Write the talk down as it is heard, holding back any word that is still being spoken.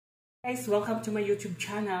Guys, welcome to my YouTube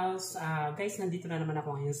channels. Guys, nandito na naman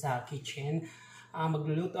ako ngayon sa kitchen.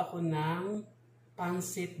 Magluluto ako ng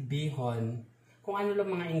Pancit Bihon. Kung ano lang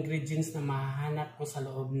mga ingredients na mahahanap ko sa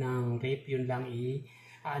loob ng rep, yun lang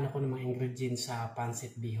ano ko ng mga ingredients sa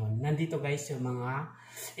Pancit Bihon. Nandito guys yung mga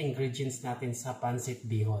ingredients natin sa Pancit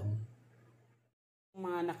Bihon. Yung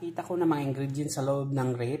mga nakita ko na mga ingredients sa loob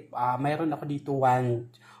ng rep, mayroon ako dito one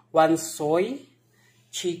soy,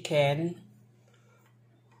 chicken,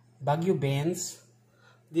 Baguio beans,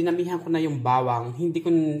 dinamihan ko na yung bawang. Hindi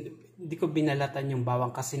ko binalatan yung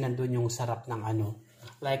bawang kasi nandun yung sarap ng ano.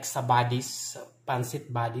 Like sa bodies,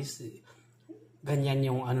 pancit bodies, ganyan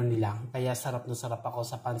yung ano nila. Kaya sarap na sarap ako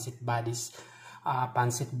sa pancit bodies,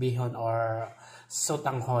 pancit bihon or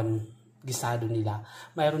sotanghon, gisado nila.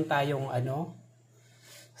 Mayroon tayong ano,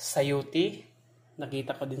 sayuti,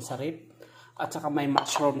 nakita ko din sa rip. At saka may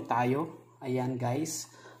mushroom tayo. Ayan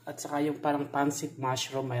guys. At saka yung parang pancit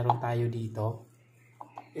mushroom, mayroon tayo dito.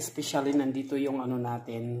 Especially nandito yung ano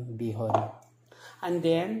natin, bihon. And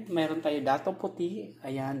then, mayroon tayo dato puti.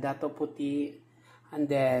 Ayan, dato puti. And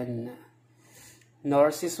then, nor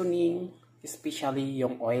seasoning. Especially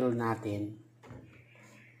yung oil natin.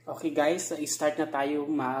 Okay guys, start na tayo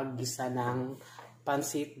mag-gisa ng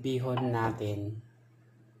pancit bihon natin.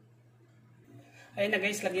 Ayun na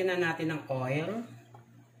guys, lagyan na natin ng oil.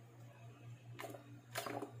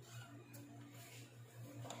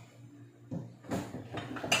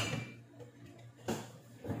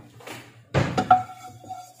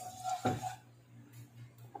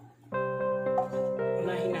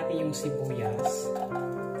 Yung sibuyas.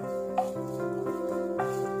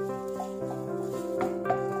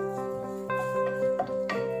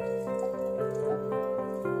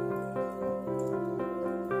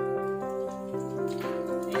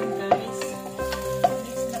 And guys,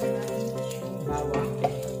 next na natin yung bawang.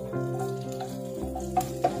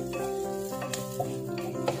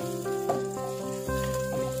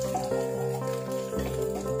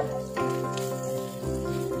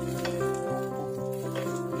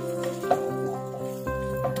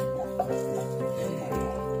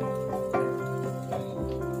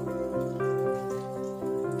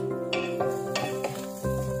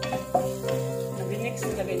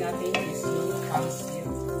 Ilagay natin is yung pancit.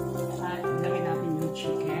 At ilagay natin yung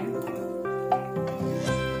chicken.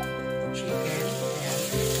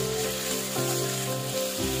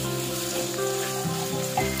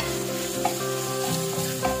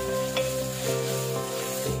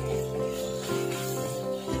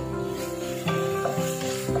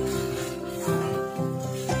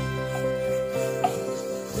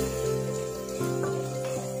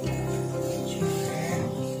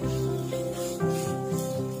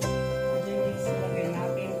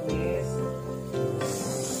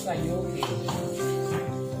 Ayan.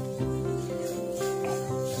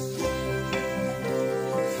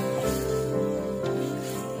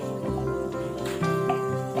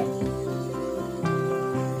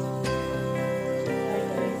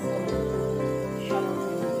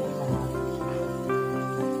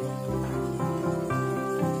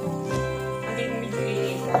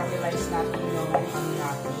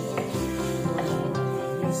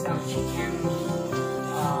 Chicken,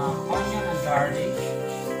 onion and garlic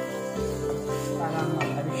para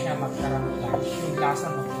ano siya magkaramdaman yung lasa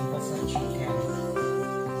magpunta sa chicken.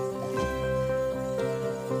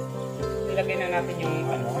 Ilagay na natin yung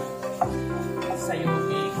ano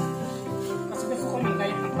sayuti kasi gusto ko ng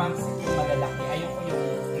kahit yung pancit yung malalaki, ayoko yung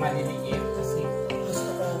maliliit kasi gusto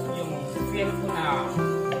ko yung feel ko na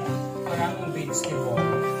parang yung vegetable.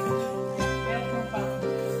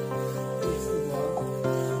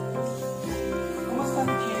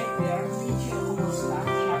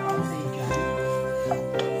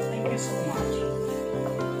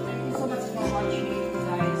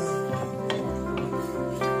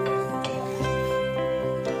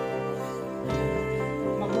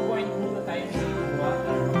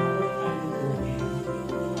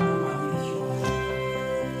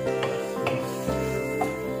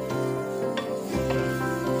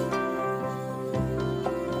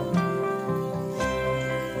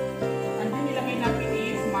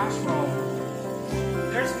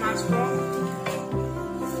 There's mushroom.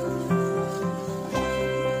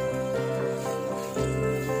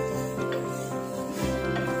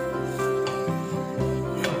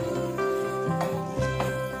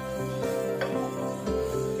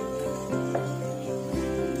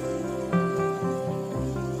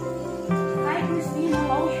 Hi Crispin,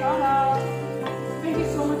 hello, shout out. Thank you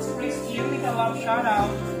so much, Crispin, with a love shout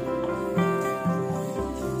out.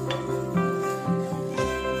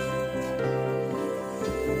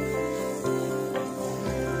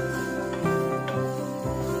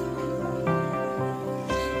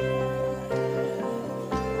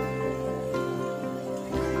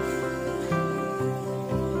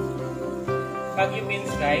 Baguio beans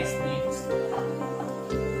guys, next.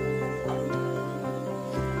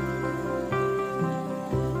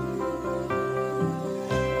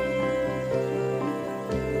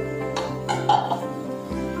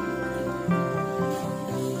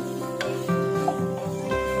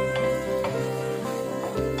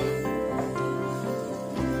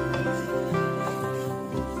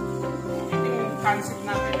 Pancit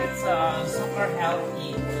natin, it's super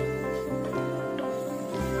healthy.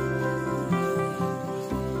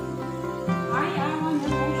 Hi, Alan.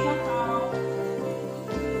 Hello, shout out.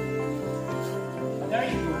 There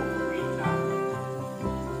you go. Wait lang.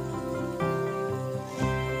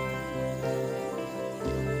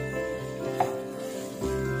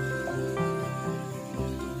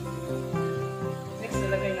 Next,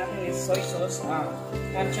 nalagay natin is soy sauce.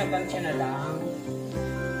 Tansya-tansya na lang.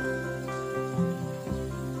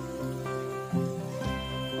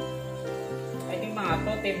 Mga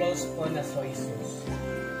 2 tablespoons na soy sauce.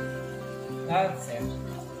 That's it.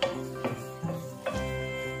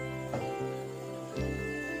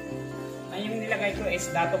 Yung nilagay ko is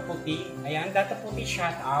dato puti. Ayan, dato puti,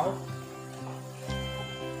 shout out.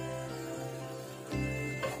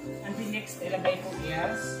 And the next ilagay ko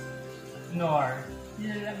is nor.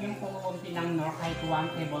 Nilalagyan ko konti ng nor kahit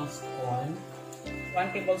 1 tablespoon.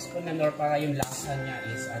 1 tablespoon na nor para yung lasa niya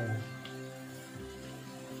is ano.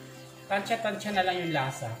 Tansya-tansya na lang yung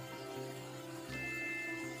lasa.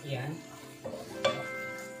 Ayan.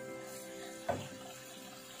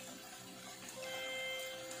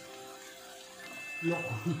 Look.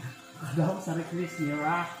 Daw sa request ni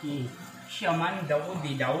Rocky. Siya man daw,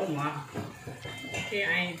 di daw nga. Okay,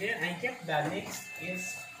 I get the next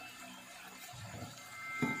is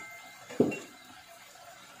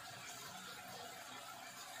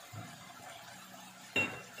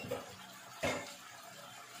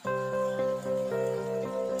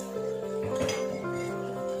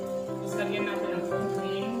lagyan natin ang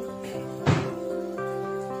konting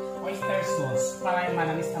oyster sauce para yung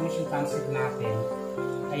manamis-tamis yung pancit natin.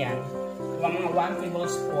 Ayan. Mga 1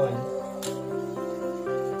 tablespoon.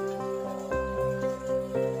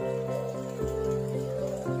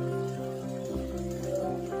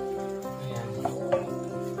 Ayan.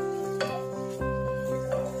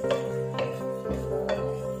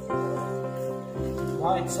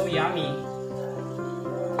 Wow, it's so yummy.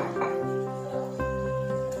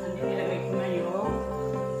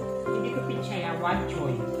 One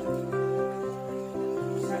choy.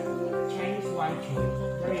 Chinese one choy.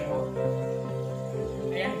 There you go.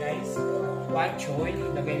 Ayan guys. One choy.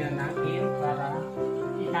 Lagay na natin para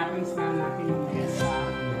itapins na natin yung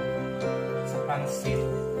sa pancit.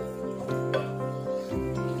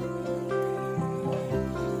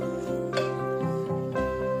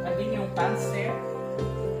 At din yung pancit.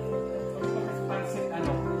 Pancit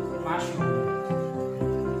ano? Mushroom.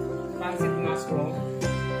 Pancit mushroom.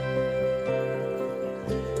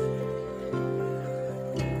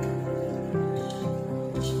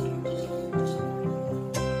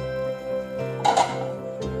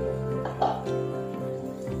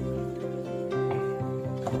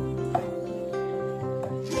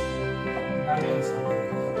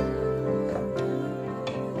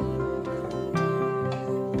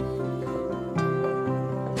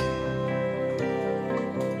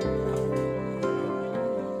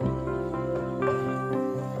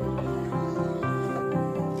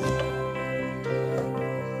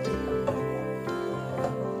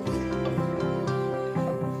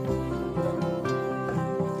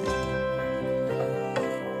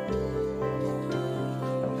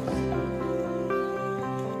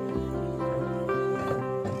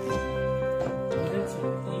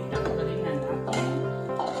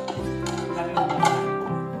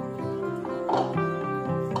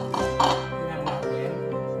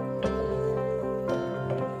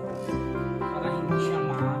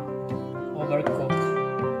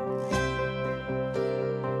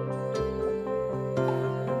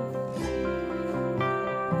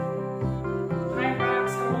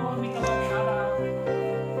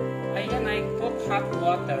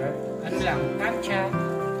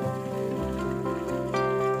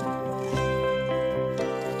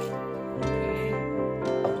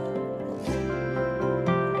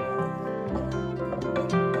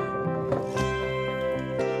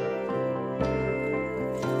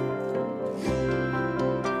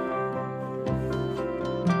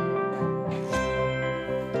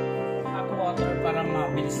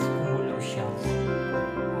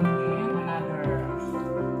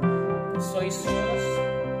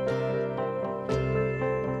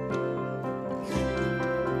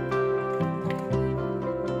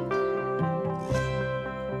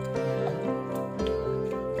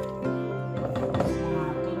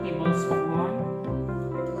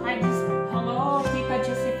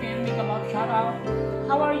 shout out.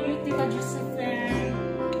 How are you, Tita Josephine?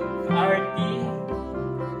 Artie?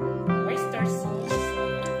 Oyster sauce.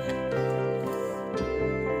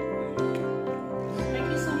 Thank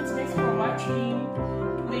you so much guys for watching.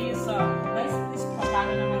 Please, guys, please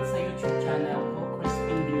papalo naman sa YouTube channel ko,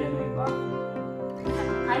 Crispin.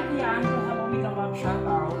 Hi, Kuya Andrew. Hello, Mika Bob. Shout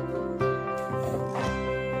out.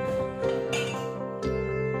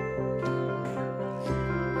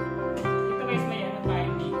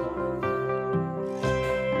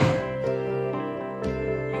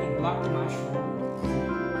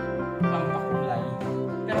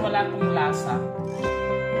 Wala pong lasa.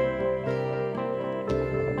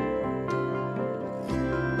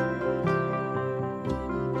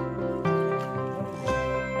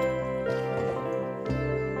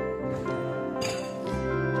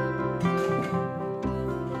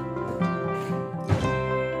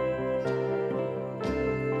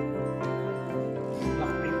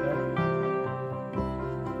 Black pepper.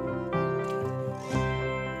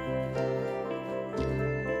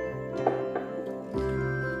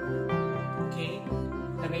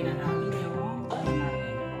 Lagay na natin yung ano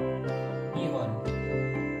natin, Bihon.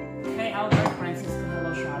 Hey, Albert Francisco,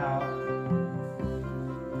 hello, shout out.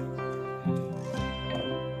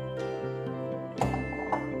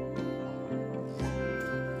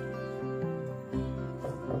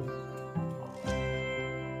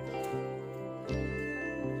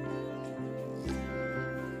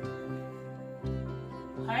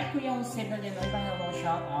 Hi, Kuya Jose Villanueva, hello,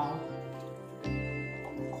 shout out.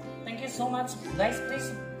 Thank you so much guys.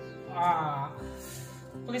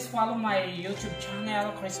 Please follow my YouTube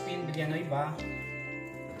channel, Crispin Villanueva.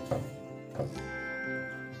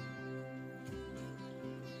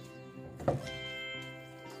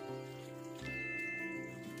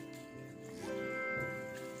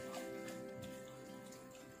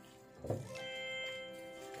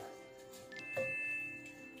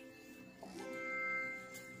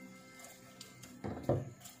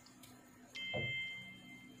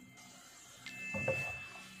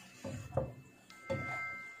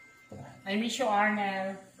 I miss you,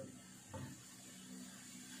 Arnel.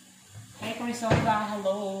 Hey, Crisolda,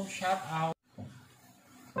 hello, shout out.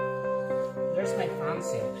 There's my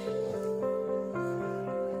Pancit.